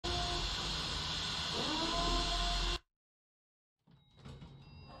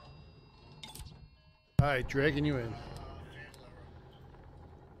Alright, dragging you in.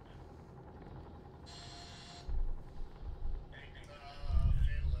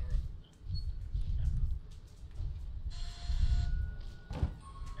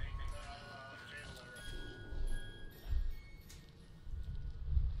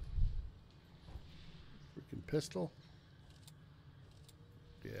 Freaking pistol.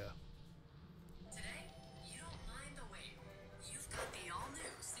 Yeah. Today, you don't mind the wait. You've got the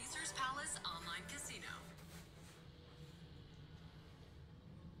all-new Caesar's Palace Online Casino.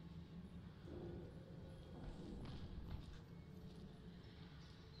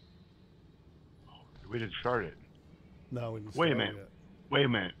 We didn't start it. No, we didn't Wait a start minute. yet. Wait a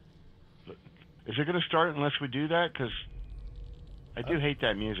minute. Is it going to start unless we do that? Because I do hate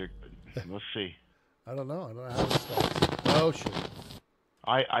that music. But let's see. I don't know. I don't know how it starts. Oh, shit.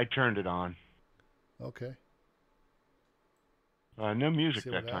 I turned it on. Okay. No music See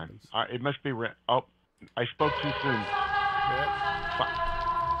that what time. happens. It must be... Oh, I spoke too soon. Yeah.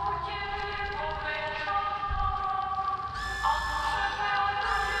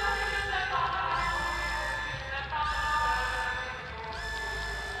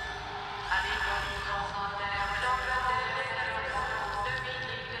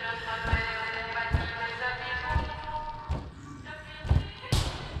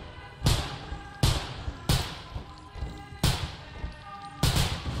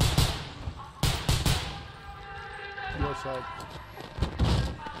 Your side.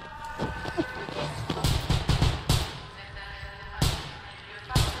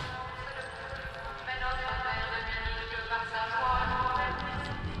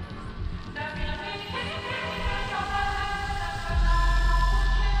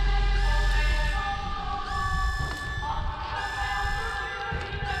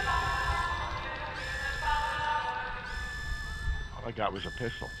 All I got was a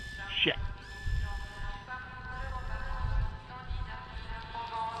pistol. Shit.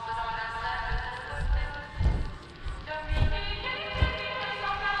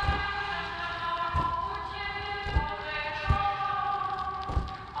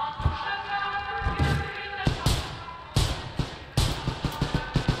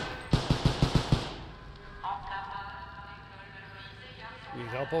 Need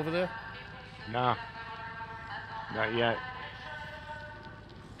help over there? Nah. Not yet.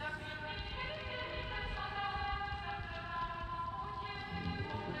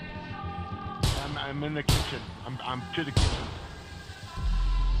 I'm in the kitchen. I'm to the kitchen.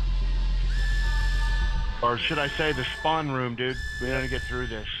 Or should I say the spawn room, dude? We gotta get through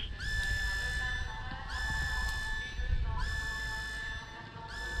this.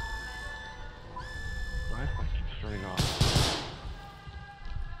 Why do I keep turning off?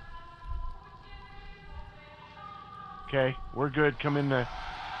 Okay, we're good. Come in the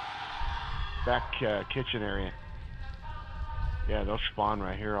back kitchen area. Yeah, they'll spawn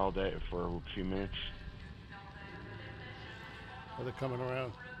right here all day for a few minutes. Are they coming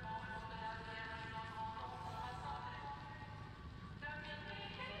around?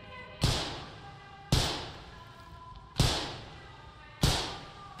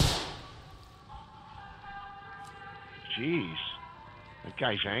 Jeez, that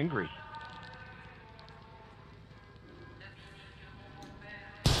guy's angry.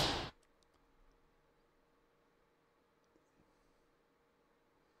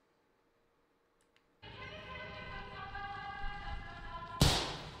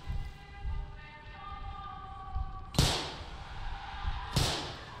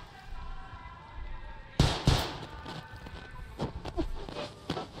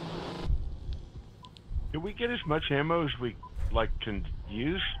 Did we get as much ammo as we can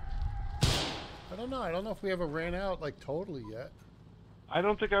use? I don't know. I don't know if we ever ran out like totally yet. I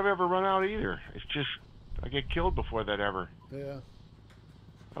don't think I've ever run out either. It's just I get killed before that ever. Yeah.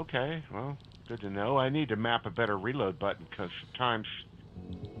 Okay, well, good to know. I need to map a better reload button because sometimes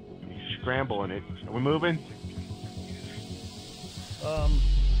you scramble in it. Are we moving?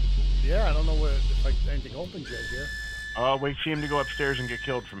 Yeah, I don't know if anything opens yet here. Oh, we see him to go upstairs and get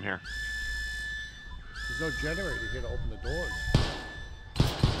killed from here. There's no generator here to open the doors.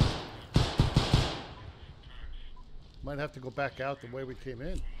 Might have to go back out the way we came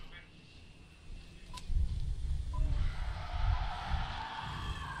in.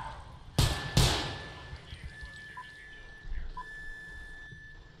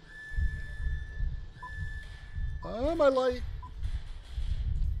 My light.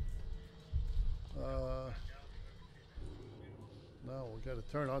 No, we got to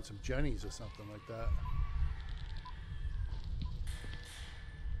turn on some jennies or something like that.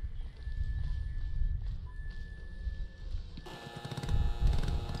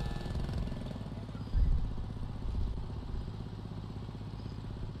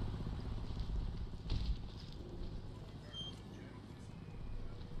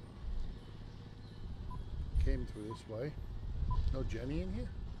 came through this way. No Jenny in here?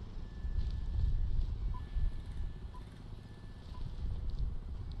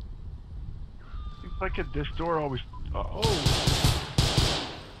 Seems like this door always... Uh-oh.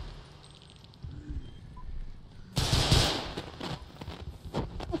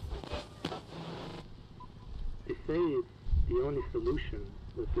 They say it's the only solution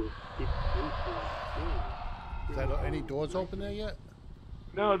that the deep Is that any doors open there yet?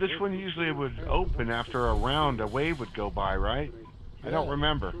 No, this one usually would open after a round. A wave would go by, right? I don't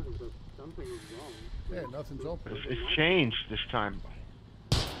remember. Something is wrong. Yeah, nothing's open. It's changed this time.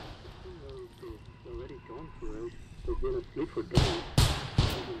 They've already gone for it. They've been asleep for days.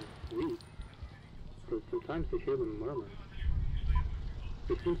 Weeks. But sometimes they hear them murmur.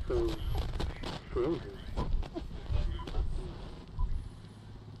 They seem so frozen. I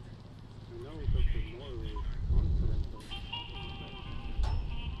know that they're morally confident, but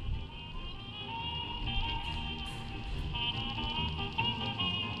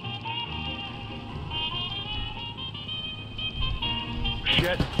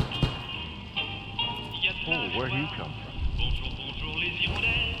Shit. Oh, where'd he come from? Bonjour, bonjour les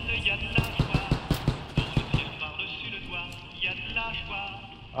hirondelles, y a de la joie. Dans le ciel par-dessus le toit, y a de la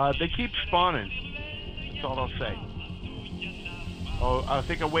joie. They keep spawning. That's all I'll say. Oh, I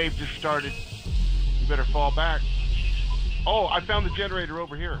think a wave just started. You better fall back. Oh, I found the generator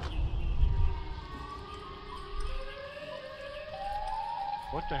over here.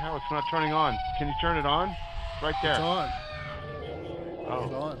 What the hell? It's not turning on. Can you turn it on? Right there. It's on. Oh.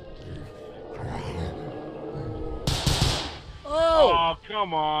 It's on. Oh,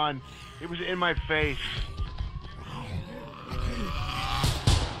 come on. It was in my face.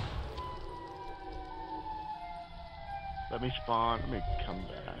 Let me spawn. Let me come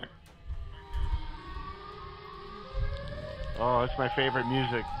back. Oh, that's my favorite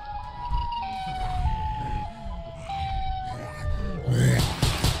music.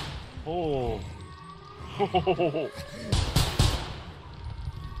 Oh.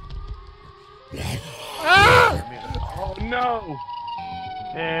 Oh no!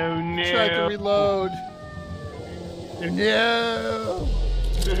 Oh no! Tried to reload. No!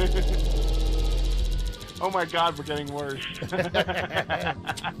 Oh my God, we're getting worse.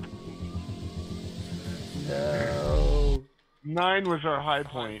 No. 9 was our high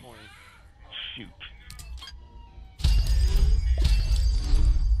point. Shoot.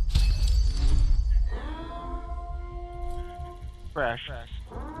 Crash.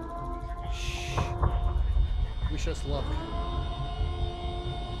 Wish us luck.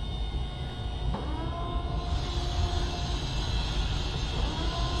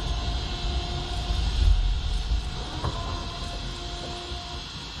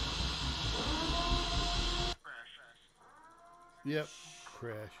 Yep.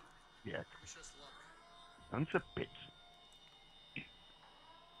 Crash. Yeah. Wish us luck. Sons of bitch.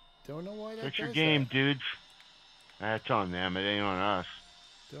 Don't know why that It's your does game, that. dudes. That's on them. It ain't on us.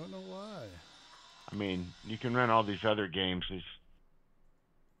 Don't know why. I mean, you can run all these other games.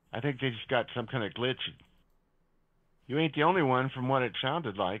 I think they just got some kind of glitch. You ain't the only one from what it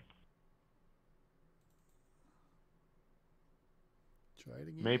sounded like. Try it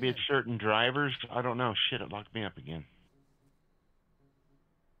again. Maybe it's certain drivers. I don't know. Shit, it locked me up again.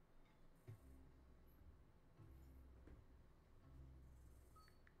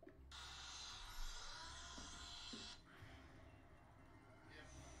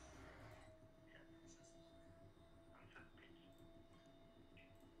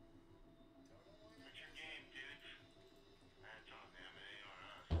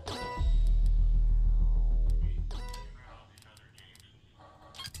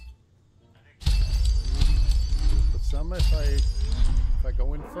 But some, if I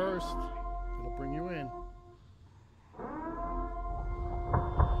go in first, it'll bring you in.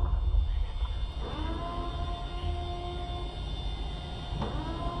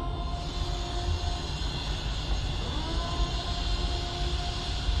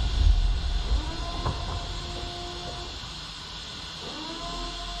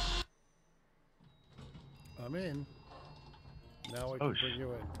 I'm in. Now I can bring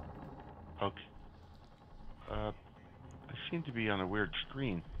you in. Okay. I seem to be on a weird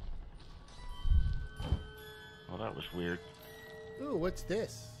screen. Well, that was weird. Ooh, what's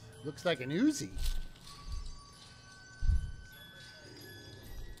this? Looks like an Uzi.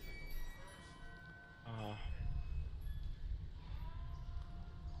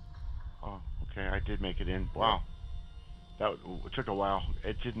 Oh, okay. I did make it in. Wow. That it took a while.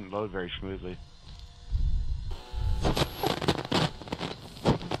 It didn't load very smoothly.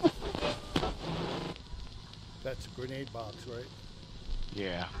 That's a grenade box, right?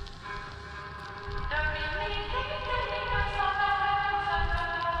 Yeah.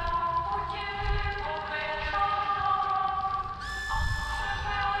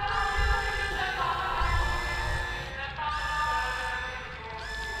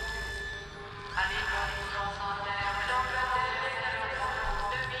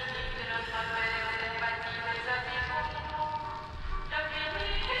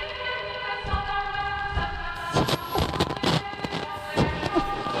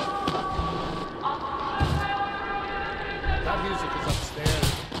 That music is upstairs.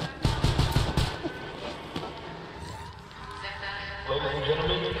 Ladies and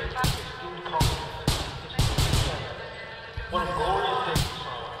gentlemen, esteemed colleagues, what a glorious day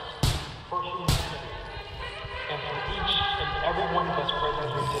for humanity, and for each and every one of us present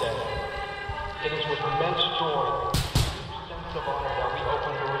here today. It is with immense joy and sense of honor that we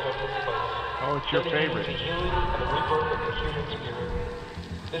open doors of this place. Oh, it's your favorite. The healing and the rebirth of the human spirit.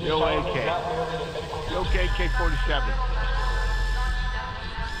 This Yo, is AK. not merely a medical Yo, AK-47.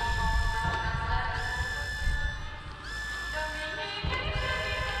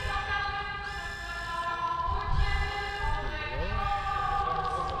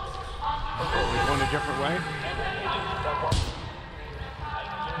 Oh, we're going a different way?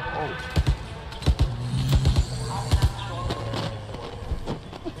 Oh.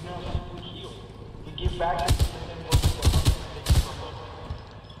 We give back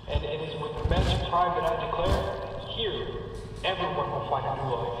and it is with immense pride that I declare, here, everyone will find a new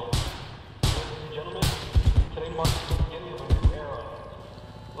life. Ladies and gentlemen, today marks the beginning of a new era.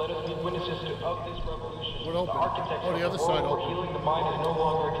 Let us be witnesses of this revolution. What open? The architects Oh, the of other the side world where open. healing the mind is no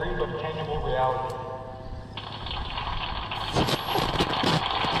longer a dream but a tangible reality.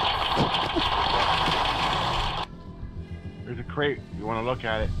 There's a crate. You want to look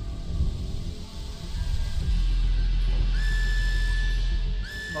at it?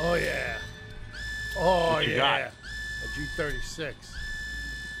 Oh yeah. Oh What you yeah. got? A G36.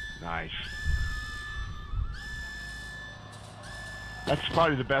 Nice. That's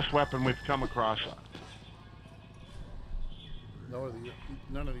probably the best weapon we've come across.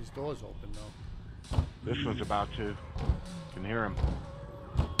 None of these doors open though. This one's about to. You can hear him.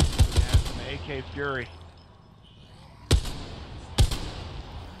 That's an AK Fury.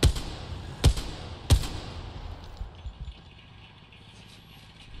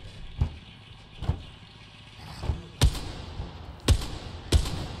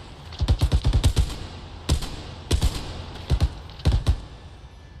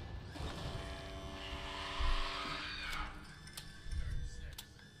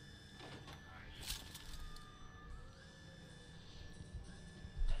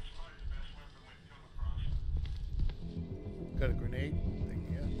 Got a grenade thing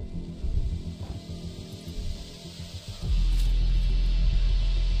here.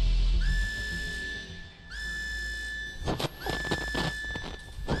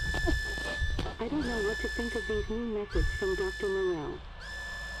 I don't know what to think of these new methods from Dr. Morell.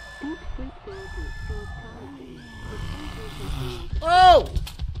 Deep sleep therapy seems promising, but some patients Oh!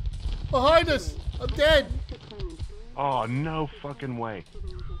 Behind us! I'm dead! Oh, no fucking way.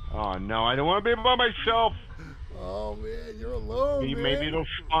 Oh, no. I don't want to be by myself. Oh man, you're alone, man. Maybe it'll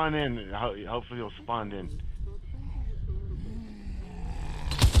spawn in. Hopefully it'll spawn in.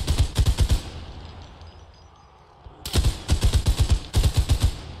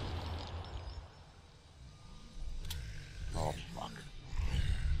 Oh, fuck.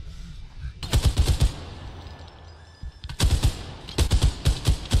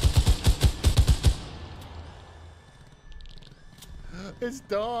 It's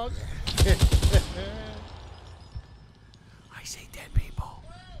dog. I see dead people.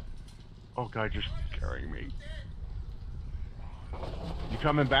 Oh, God, just carrying me. You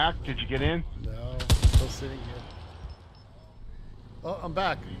coming back? Did you get in? No, still sitting here. Oh, I'm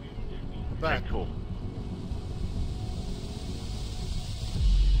back. I'm back. Okay, cool.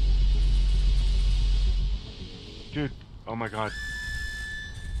 Dude, oh my God.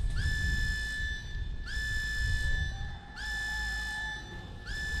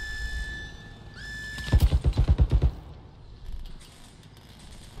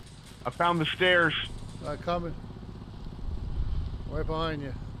 I found the stairs. Coming. Right behind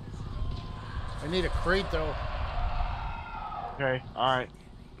you. I need a crate though. Okay, alright.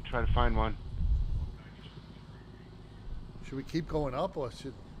 Try to find one. Should we keep going up or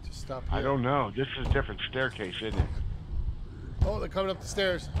should just stop here? I don't know. This is a different staircase, isn't it? Oh, they're coming up the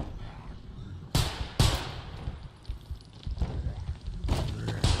stairs.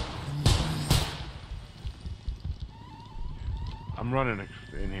 I'm running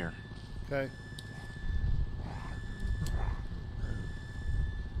in here.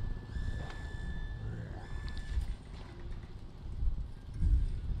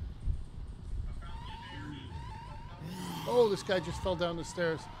 this guy just fell down the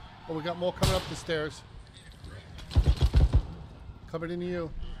stairs. Oh, we got more coming up the stairs. Coming into you.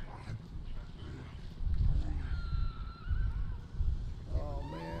 Oh,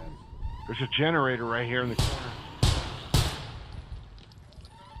 man. There's a generator right here in the corner.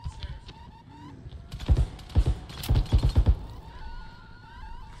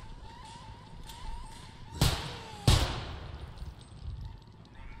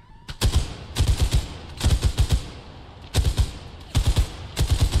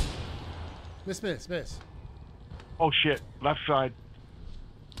 Miss. Oh shit, left side.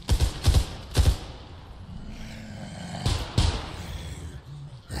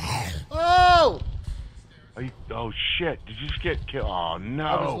 Oh! Oh shit, did you just get killed? Oh no.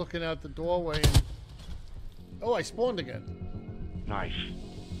 I was looking out the doorway and... Oh, I spawned again. Nice.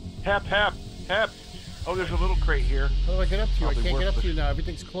 Hep. Oh, there's a little crate here. How do I get up to you? Probably I can't get up to worthless. you now.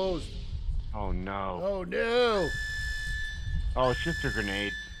 Everything's closed. Oh no. Oh, no. Oh, it's just a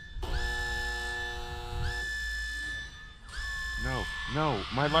grenade. No,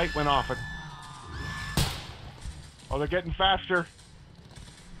 my light went off. Oh, they're getting faster.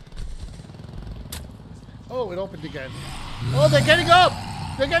 Oh, it opened again. Oh, they're getting up!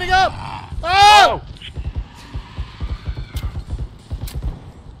 They're getting up! Oh!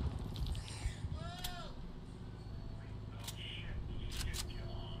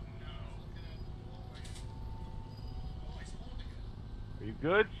 Are you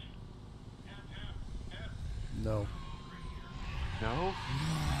good? No. No?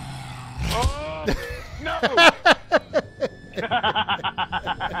 Oh! No!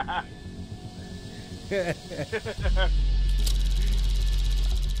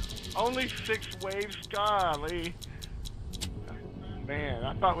 Only 6 waves, golly. Man,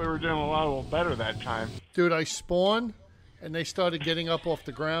 I thought we were doing a little better that time. Dude, I spawned, and they started getting up off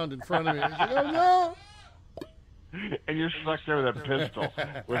the ground in front of me. I was like, oh, no! And you're stuck there with a pistol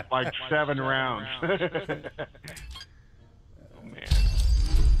with like 7 rounds. Oh,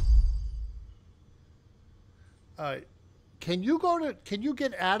 man. Can you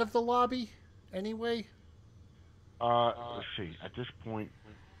get out of the lobby anyway? Let's see. At this point,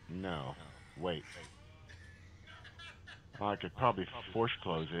 no. Wait. I could probably force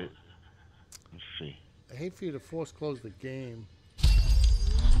close it. Let's see. I hate for you to force close the game.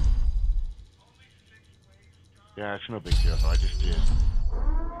 Yeah, it's no big deal. I just did.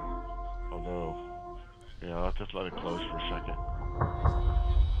 Although, yeah, I'll just let it close for a second.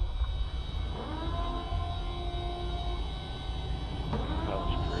 That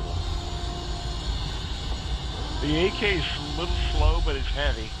was brutal. The AK is a little slow, but it's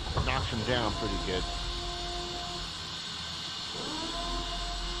heavy. It knocks him down pretty good.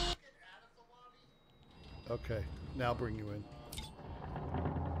 Okay, now I'll bring you in.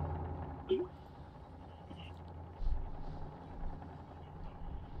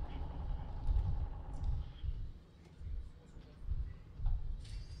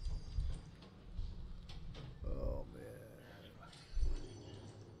 Oh, man.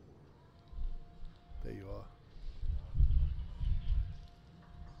 There you are.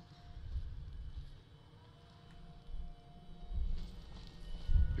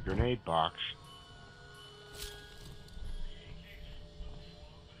 The grenade box.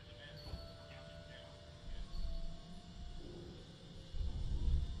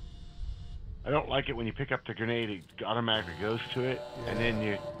 I don't like it when you pick up the grenade, it automatically goes to it, and then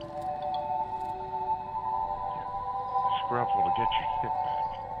you scruffle to get your shit back.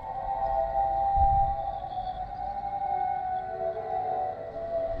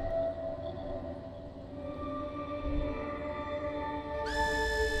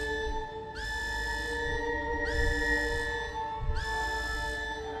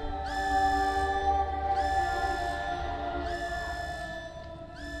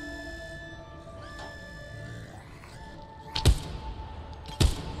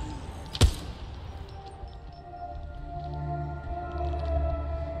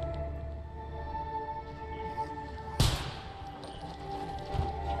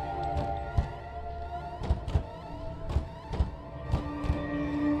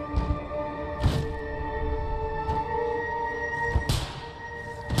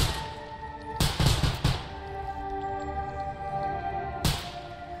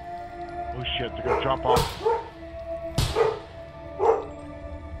 Oh shit, they're gonna drop off.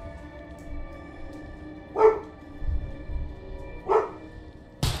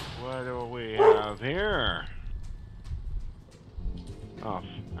 What do we have here? Oh,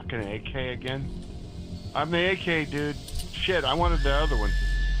 fucking AK again? I'm the AK, dude. Shit, I wanted the other one.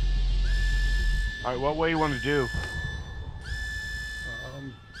 Alright, what way you want to do?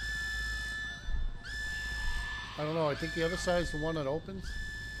 I don't know. I think the other side is the one that opens.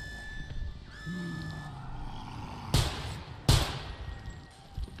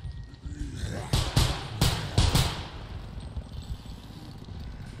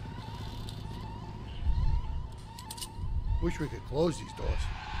 Wish we could close these doors.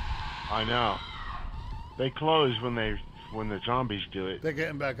 I know. They close when the zombies do it. They're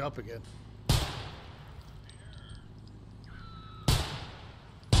getting back up again.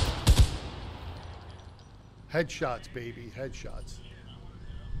 Headshots, baby. Headshots.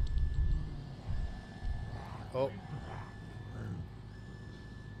 Oh.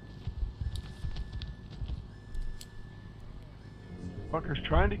 Fucker's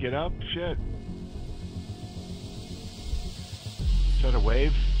trying to get up. Shit. Is that a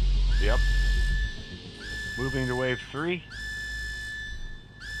wave? Yep. Moving to wave 3.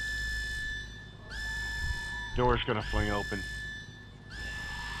 Door's gonna fling open.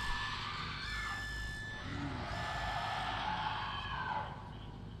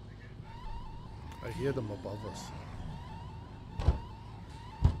 I hear them above us.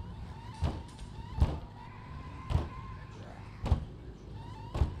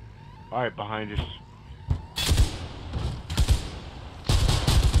 Alright, behind us.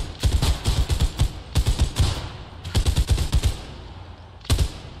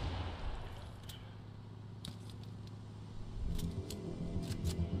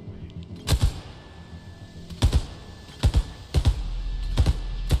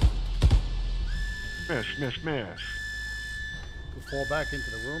 Miss. We'll fall back into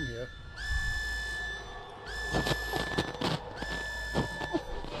the room here.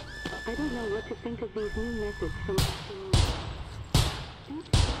 I don't know what to think of these new methods from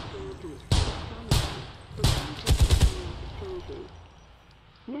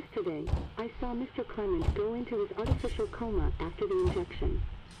Yesterday, I saw Mr. Clement go into his artificial coma after the injection.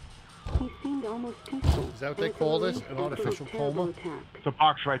 He seemed almost peaceful. Is that what they call this? An artificial coma? It's a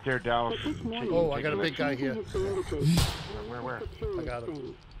box right there, Dallas. Oh, I got a big guy here. Where? I got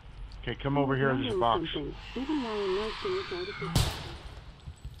him. Okay, come over here. There's a box. Even while immersed in this artificial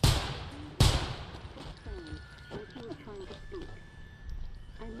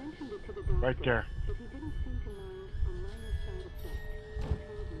I mentioned it to the doctor, Right there. but he didn't seem to mind a minor side effect. He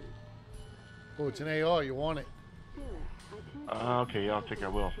told me. Oh, it's an AR. You want it? Still, I can't Okay, yeah, I think I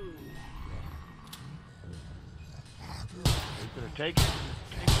will. You gonna take it?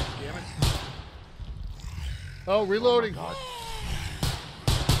 Take it, damn it. Oh, reloading. Oh,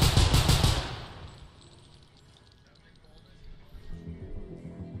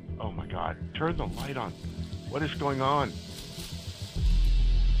 oh my God. Turn the light on. What is going on?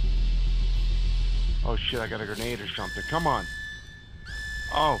 Oh shit, I got a grenade or something. Come on.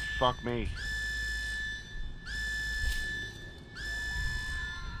 Oh, fuck me.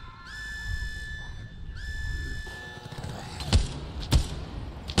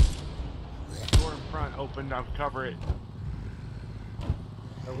 Door in front opened, I'll cover it.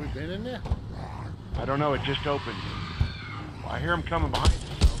 Have we been in there? I don't know, it just opened. Well, I hear him coming behind us.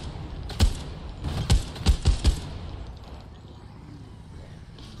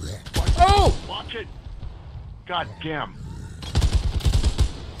 Oh! Watch it! God damn.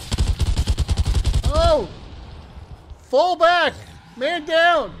 Oh! Fall back! Man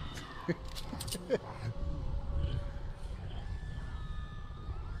down!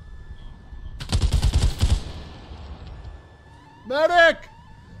 Medic!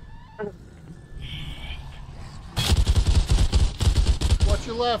 Watch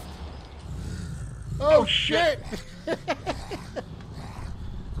your left. Oh, shit!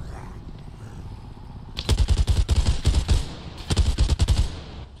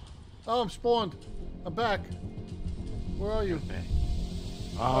 Oh, I'm spawned. I'm back. Where are you?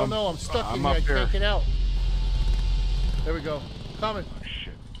 Oh no, I'm stuck in here. I can't get out. There we go. Coming. Oh,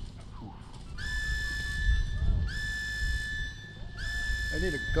 shit. I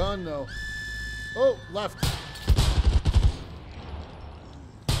need a gun though. Oh, left.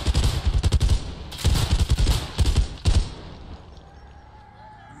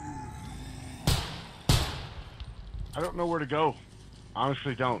 I don't know where to go.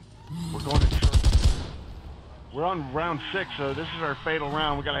 Honestly, don't. We're going to church. We're on round 6, so this is our fatal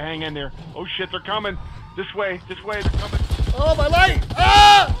round. We gotta hang in there. Oh shit, they're coming. This way, they're coming. Oh, my light!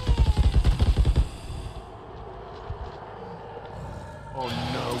 Ah! Oh,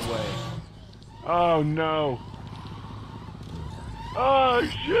 no way. Oh, no. Oh,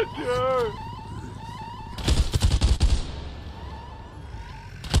 shit, dude.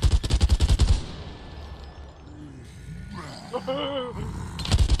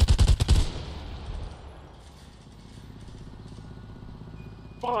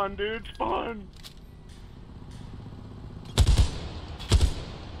 Spawn, dude, spawn.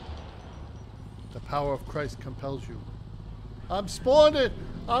 Power of Christ compels you. I'm spawned!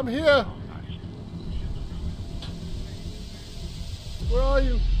 I'm here! Where are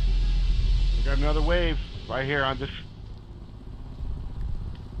you? We got another wave right here on this.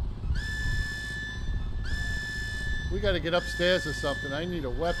 We gotta get upstairs or something. I need a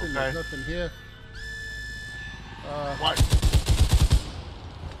weapon. Okay. There's nothing here. What?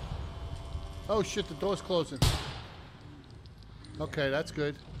 Oh shit, the door's closing. Okay, that's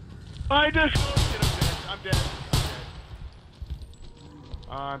good. I just... I'm dead.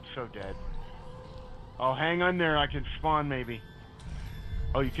 Oh, I'm so dead. Oh, hang on there. I can spawn maybe.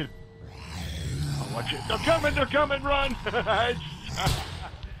 Oh, you could... Oh, watch it. They're coming, run!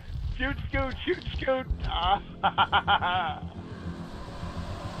 Shoot, scoot.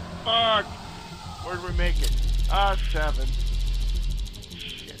 Fuck! Where'd we make it? 7.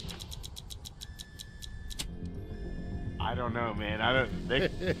 Shit. I don't know, man.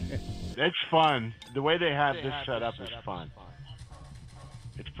 It's fun. The way they have this set up is fun.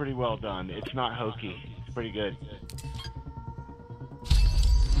 It's pretty well done. It's not hokey. It's pretty good.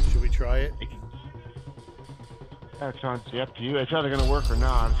 Should we try it? That's up to you. It's either going to work or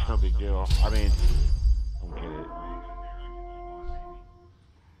not. It's no big deal. I mean, don't get it.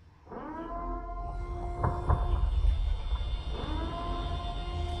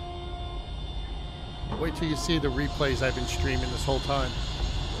 Wait till you see the replays I've been streaming this whole time.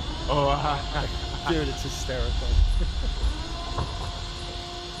 Oh, dude, it's hysterical.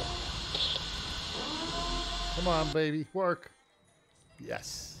 Come on, baby, work.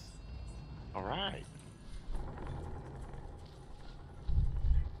 Yes. All right.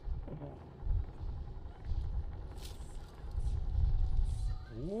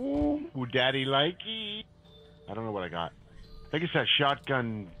 Ooh, daddy likey. I don't know what I got. I think it's that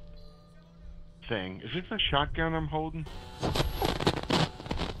shotgun thing. Is it the shotgun I'm holding?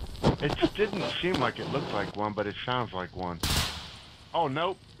 It didn't seem like it looked like one, but it sounds like one. Oh,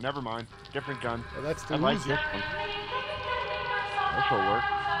 nope. Never mind. Different gun. Well, that's the I like music. this one. This will work.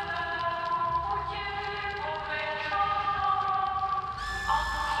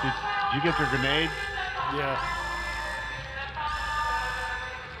 Did you get the grenade? Yeah.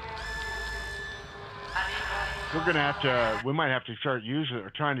 We're gonna have to. We might have to start using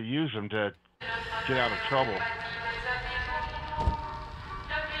or trying to use them to get out of trouble.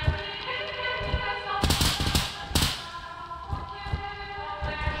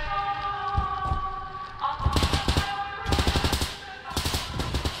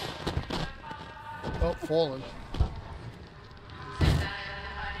 Oh, fallen.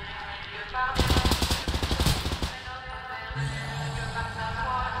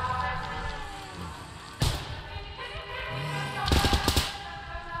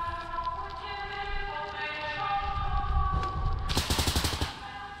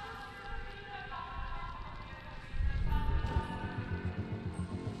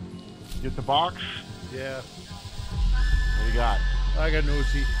 Get the box. Yeah. What do you got? I got an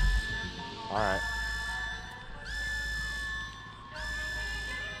Uzi. All right.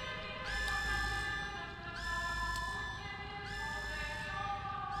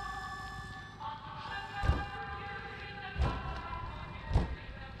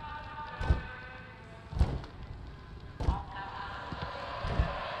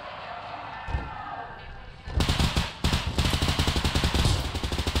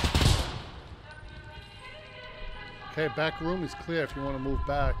 Okay, back room is clear if you want to move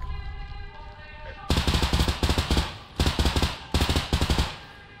back.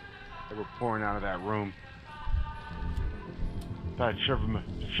 They were pouring out of that room. Thought I'd serve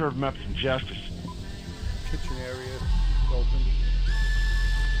them up some justice. Kitchen area is open.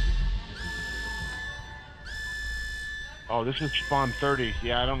 Oh, this is spawn 30.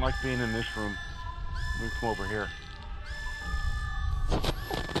 Yeah, I don't like being in this room. Let me come over here.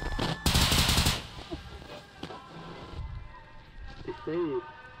 They say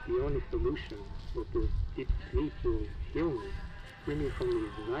the only solution is that deep sleep will heal me, free me from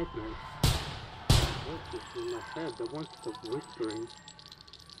these nightmares. Voices in my head that won't stop whispering,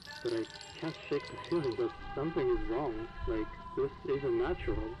 but I can't shake the feeling that something is wrong, like this isn't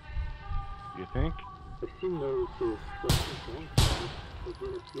natural. You think? I've seen those who slept in have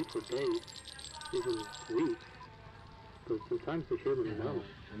been asleep for days, even weeks, but sometimes I hear them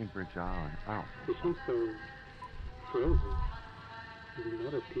now. Bridge Island. Oh. They seem so frozen.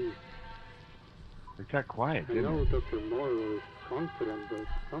 Not at peace. It got quiet, I didn't know it? Dr. Morrow is confident, but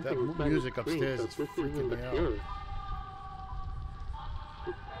something That inside music me screams upstairs that is this freaking isn't the me out. cure.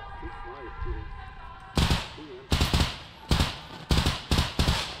 It's too quiet here. Too empty.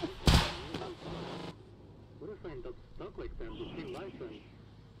 What if I end up stuck like them between life and...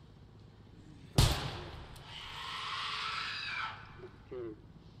 scared.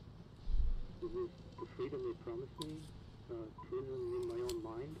 Is this the freedom they promised me? To live in my own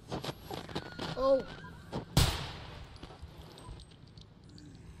mind? Oh!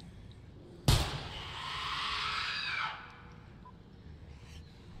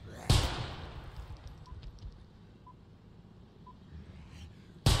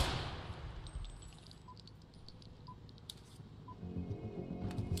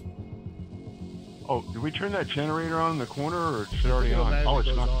 Oh, did we turn that generator on in the corner, or is it already on? Oh,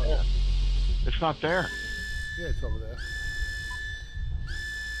 it's not on. there. It's not there. Yeah, it's over there.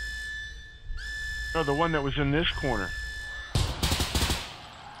 No, the one that was in this corner.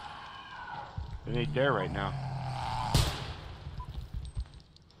 It ain't there right now.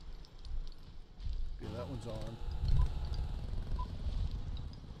 Yeah, that one's on.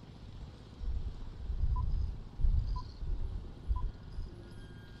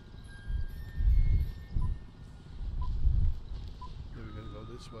 Then we're gonna go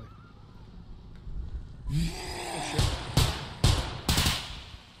this way. Oh shit.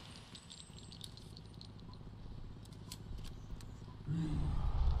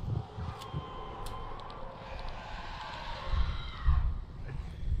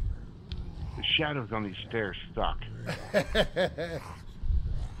 The shadows on these stairs suck.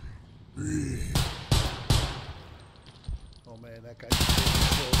 Oh man, that guy.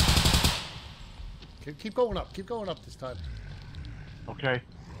 Keep going up. Keep going up this time. Okay.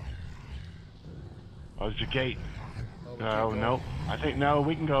 Oh, there's a gate. Oh, we Oh, can't go. no. I think, no,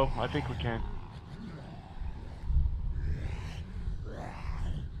 we can go. I think we can.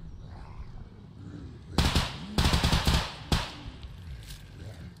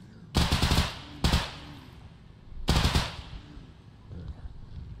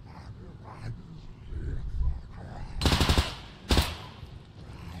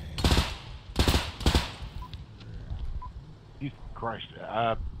 Jesus Christ.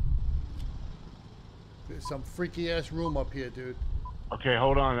 There's some freaky ass room up here, dude. Okay,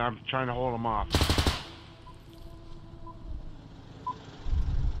 hold on. I'm trying to hold them off.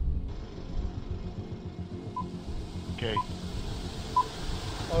 Okay.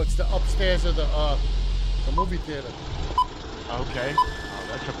 Oh, it's the upstairs of the movie theater. Okay. Oh,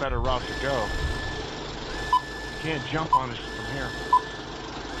 that's a better route to go. You can't jump on us from here.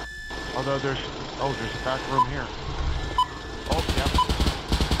 Although there's a back room here. Oh, yep.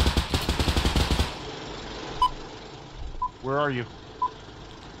 Where are you?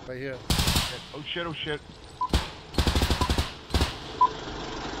 Right here. Oh shit, oh shit.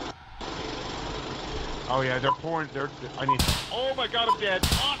 Oh yeah, they're pouring, I need, oh my god, I'm dead.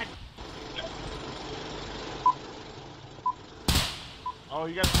 Oh,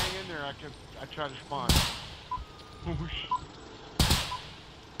 you gotta hang in there, I try to spawn. Oh shit.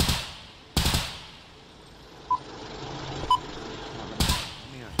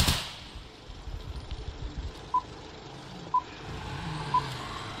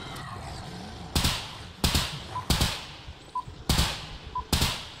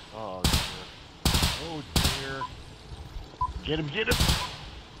 Oh dear. Oh dear. Get him, get him!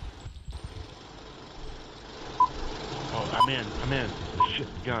 Oh, I'm in. Shit,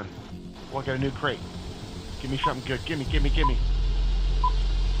 the gun. Oh, I got a new crate. Give me something good. Gimme.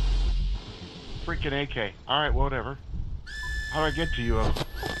 Freaking AK. Alright, whatever. How do I get to you?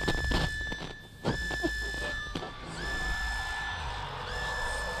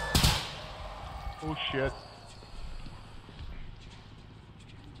 Oh shit.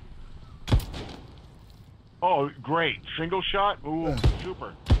 Oh, great. Single shot? Ooh,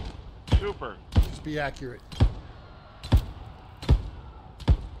 super. Super. Just be accurate.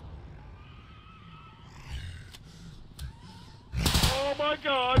 Oh my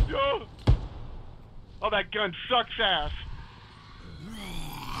god. Oh, that gun sucks ass.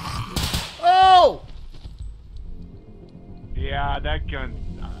 Oh! Yeah, that gun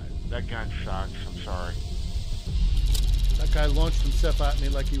sucks. I'm sorry. That guy launched himself at me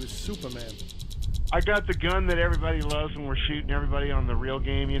like he was Superman. I got the gun that everybody loves when we're shooting everybody on the real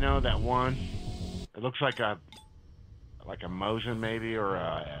game, you know, that one. It looks like a Mosin maybe, or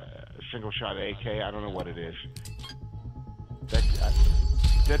a single shot AK. I don't know what it is. That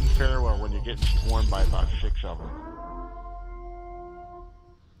doesn't fare well when you're getting swarmed by about 6 of them.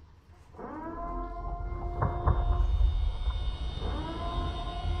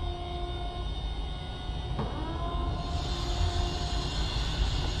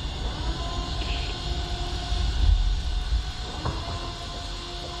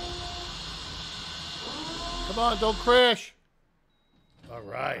 Come on, don't crash. All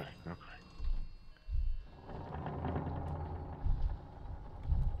right. Okay.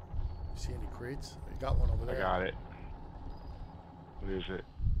 See any crates? You got one over there. I got it. What is it?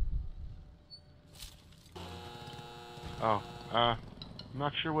 Oh, I'm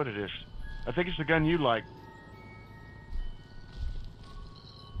not sure what it is. I think it's the gun you like.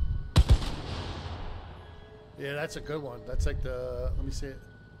 Yeah, that's a good one. That's like the, let me see it.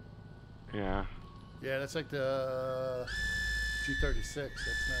 Yeah. Yeah, that's like the G36.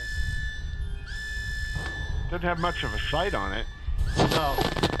 That's nice. Doesn't have much of a sight on it. No,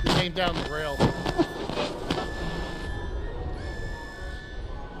 you aim down the rail.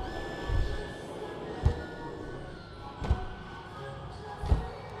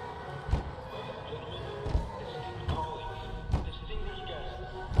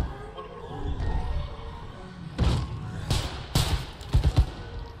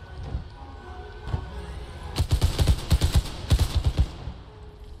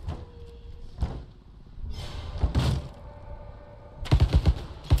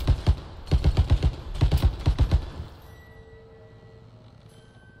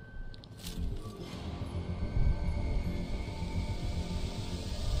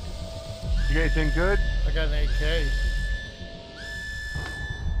 You got anything good? I got an AK.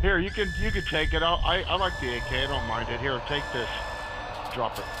 Here, you can take it. I like the AK. I don't mind it. Here, take this.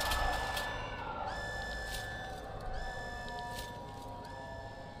 Drop it.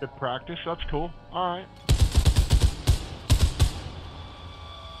 Good practice. That's cool. All right.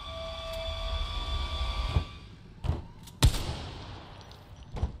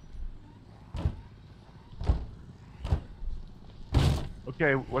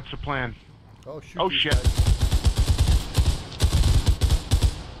 Okay, what's the plan? Oh, shoot. Oh, these shit. guys.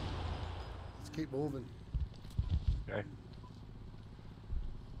 Let's keep moving. Okay.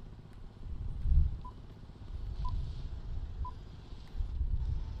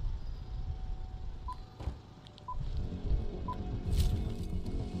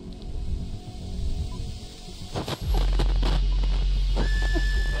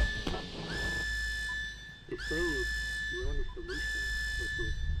 They say the only solution is to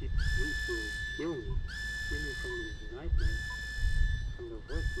keep you to heal me, free me from these nightmares, from the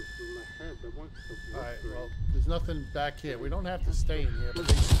voices in my head that wants to Alright, whisper. well, there's nothing back here. We don't have to stay in here, but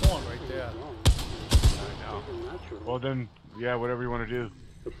they spawn right there. I know. Well then, yeah, whatever you want to do.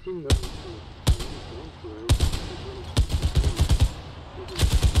 I've seen them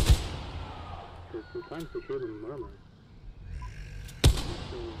sometimes I hear them murmur.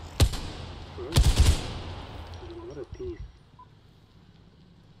 So, first, I'm not at peace.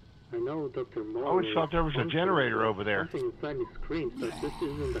 I know Dr. Moore. I always thought there was a generator over there. Something inside me screams that this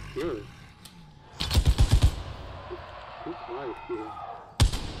isn't the cure. It's too quiet here.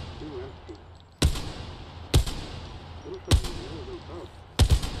 Too empty. What if I never wake up?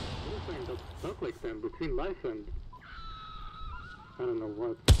 What if I end up stuck like them between life and I don't know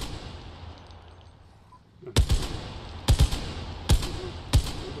what.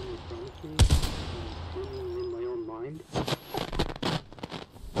 In my own mind.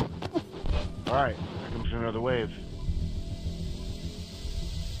 All right, here comes another wave.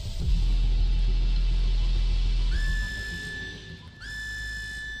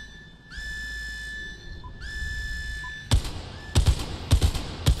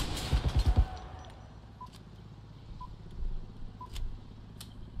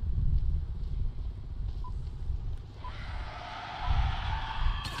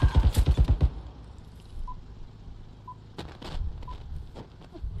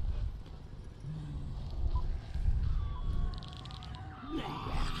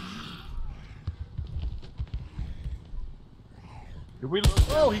 Did we look?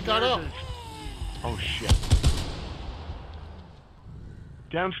 Oh, he got up. Oh shit.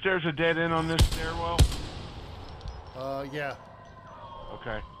 Downstairs a dead end on this stairwell? Yeah.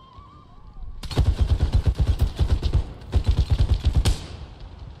 Okay.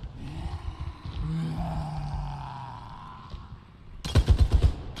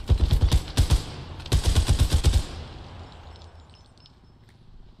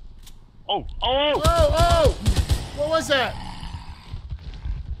 Oh! Oh! Oh! What was that?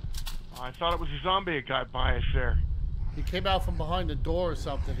 I thought it was a zombie that got by us there. He came out from behind the door or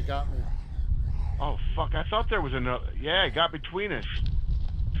something. He got me. Oh, fuck. I thought there was another... Yeah, it got between us.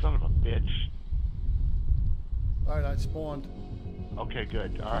 Son of a bitch. Alright, I spawned. Okay,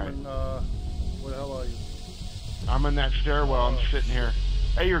 good. Alright. Where the hell are you? I'm in that stairwell. I'm sitting here.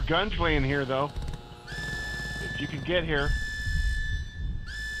 Hey, your gun's laying here, though. If you can get here.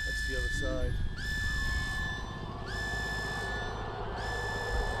 That's the other side.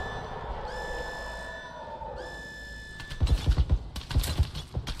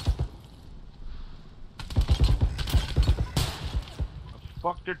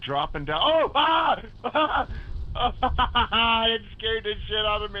 Fuck, they're dropping down. Oh! Ah! Ah! It scared the shit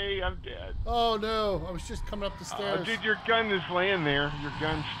out of me. I'm dead. Oh no! I was just coming up the stairs. Dude, your gun is laying there. Your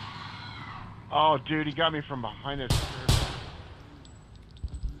gun's... Oh, dude, he got me from behind us.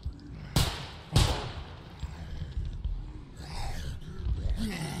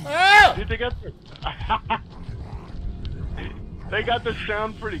 Ah! Dude, they got the... They got the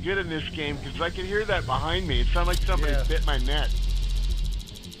sound pretty good in this game, because I could hear that behind me. It sounded like somebody bit my neck.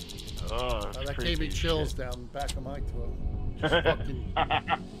 Oh, that gave me chills down the back of my throat. Just fucking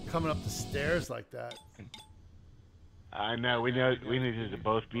coming up the stairs like that. I know. We needed to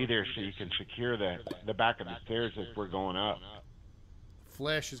both be there so you can secure the back of the stairs as we're going up.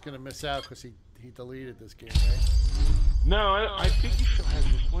 Flash is gonna miss out because he deleted this game, right? No, I think he still has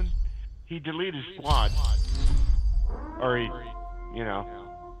this one. He deleted squad, or he, you know,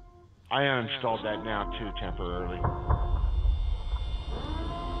 I uninstalled that now too temporarily.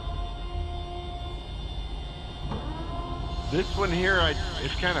 This one here,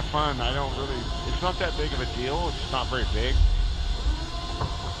 it's kind of fun. It's not that big of a deal. It's not very big.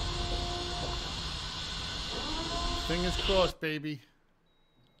 Fingers crossed, baby.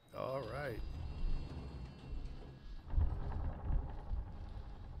 All right.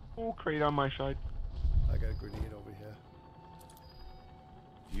 Oh, crate on my side. I got a grenade over here.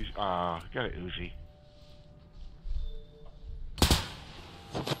 Got an Uzi.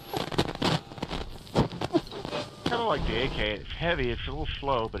 Kind of like the AK. It's heavy. It's a little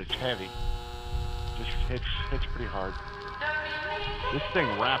slow, but it's heavy. Just hits pretty hard. This thing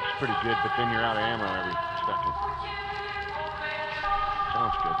wraps pretty good, but then you're out of ammo every second.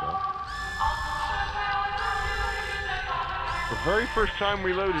 Sounds good though. The very first time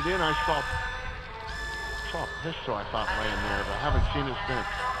we loaded in, I saw a pistol I thought laying there, but I haven't seen it since.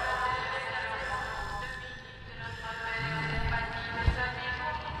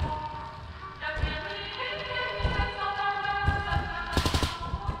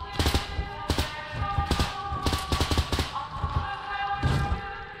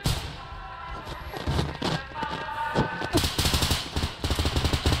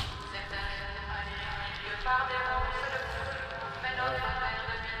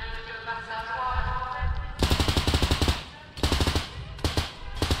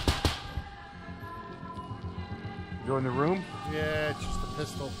 Go in the room? Yeah, it's just a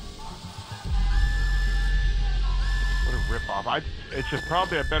pistol. What a rip-off. It's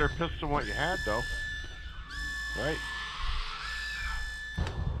probably a better pistol than what you had, though. Right?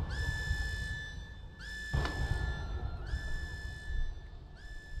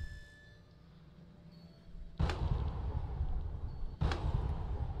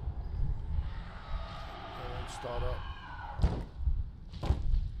 Start up.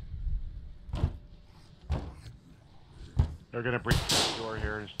 They're gonna break the door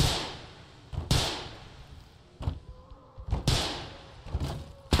here.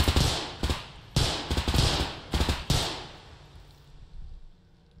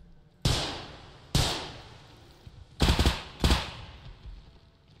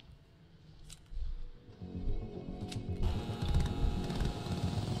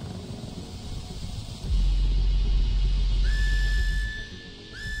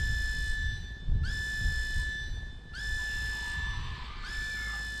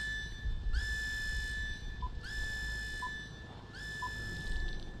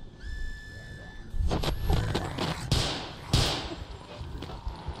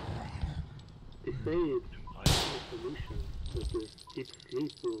 They say it's a solution, that the deep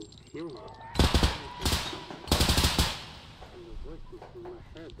sleep will heal me. And the voices in my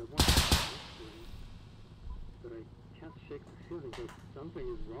head, I want to listen, but I can't shake the feeling that something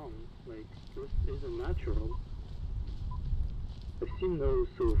is wrong, like this isn't natural. I've seen those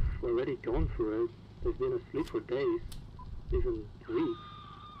who've already gone through it. They've been asleep for days, even weeks,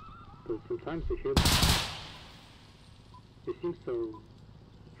 but sometimes I hear them. They seem so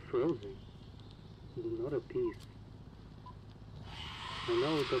frozen. Not at peace. I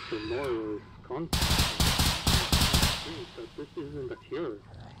know Dr. Morrow is confident, but this isn't a cure.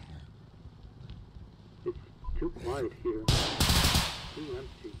 It's too quiet here. Too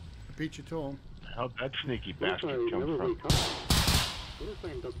empty. I beat you to him. How'd that sneaky What if bastard I come never from? wake up? What if I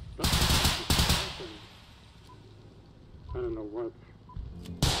end up stuck in this I don't know what.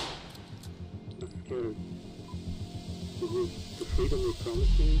 I'm scared. Is it the freedom they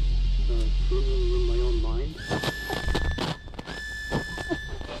promised me? Freedom in my own mind? I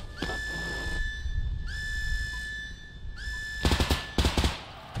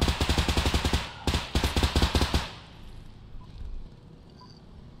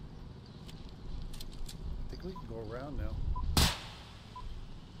think we can go around now.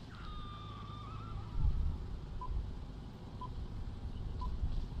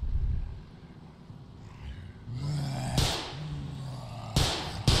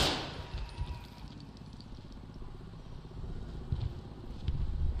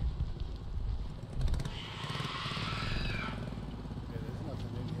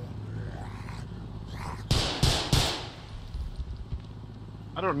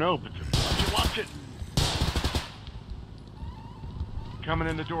 I don't know, but watch it. Coming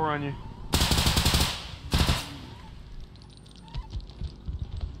in the door on you.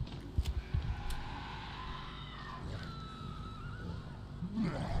 I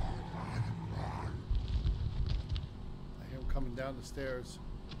hear him coming down the stairs.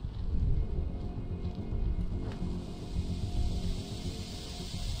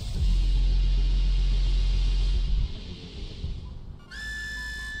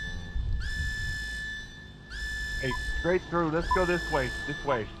 Hey, straight through. Let's go this way. This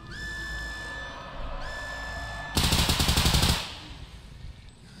way.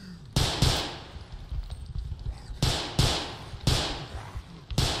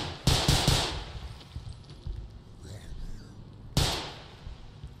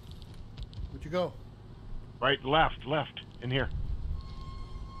 Where'd you go? Right, left, in here.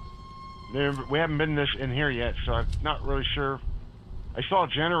 We haven't been in here yet, so I'm not really sure. I saw a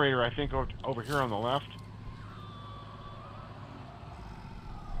generator, I think, over here on the left.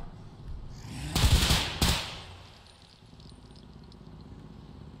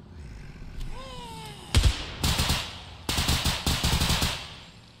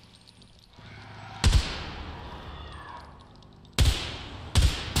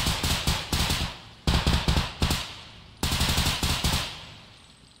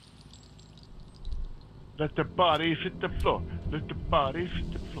 Let the bodies hit the floor. Let the bodies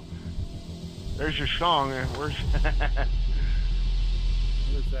hit the floor. There's your song. Where's What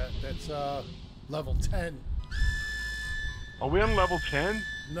is that? That's level 10. Are we on level 10?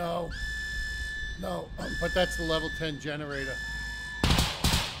 No. No, but that's the level 10 generator. I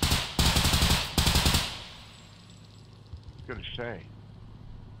was gonna say.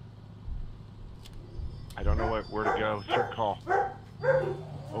 I don't know where to go. It's your call.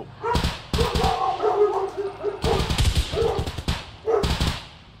 Oh.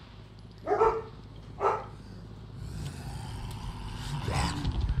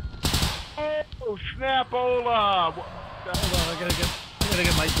 Oh, snapola! Hold on, I gotta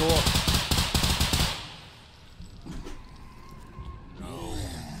get my door.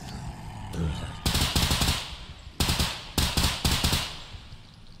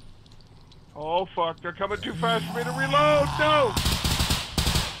 Oh fuck, they're coming too fast for me to reload! No!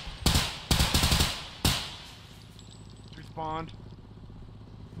 Respawned.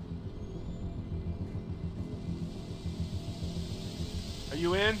 Are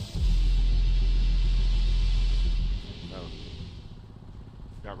you in? No.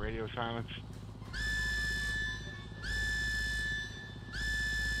 Got radio silence.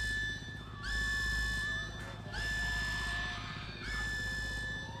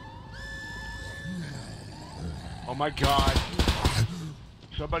 Oh my god.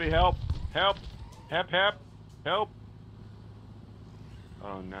 Somebody help. Help. Help. Help.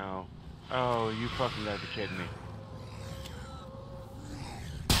 Oh no. Oh, you fucking gotta be kidding me.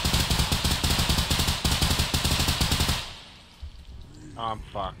 I'm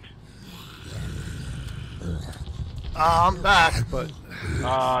fucked. I'm back, but...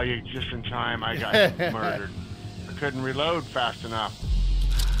 Oh, you're just in time. I got murdered. I couldn't reload fast enough.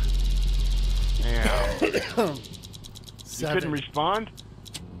 Yeah. You couldn't respawn?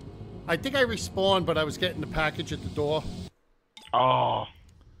 I think I respawned, but I was getting the package at the door. Oh.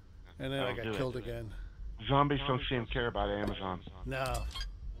 And then I got killed again. Zombies don't seem to care about Amazon. No.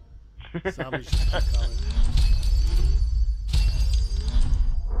 Zombies just keep coming.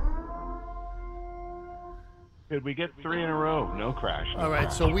 Did we get 3 in a row? No crash. All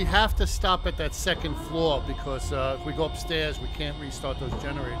right, so we have to stop at that second floor because if we go upstairs, we can't restart those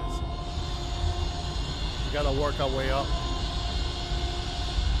generators. We gotta work our way up.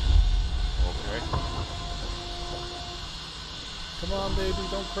 Okay. Come on, baby,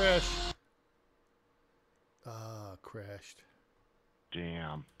 don't crash. Crashed.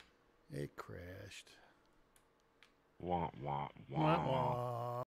 Damn. It crashed. Wah, wah, wah. Wah, wah.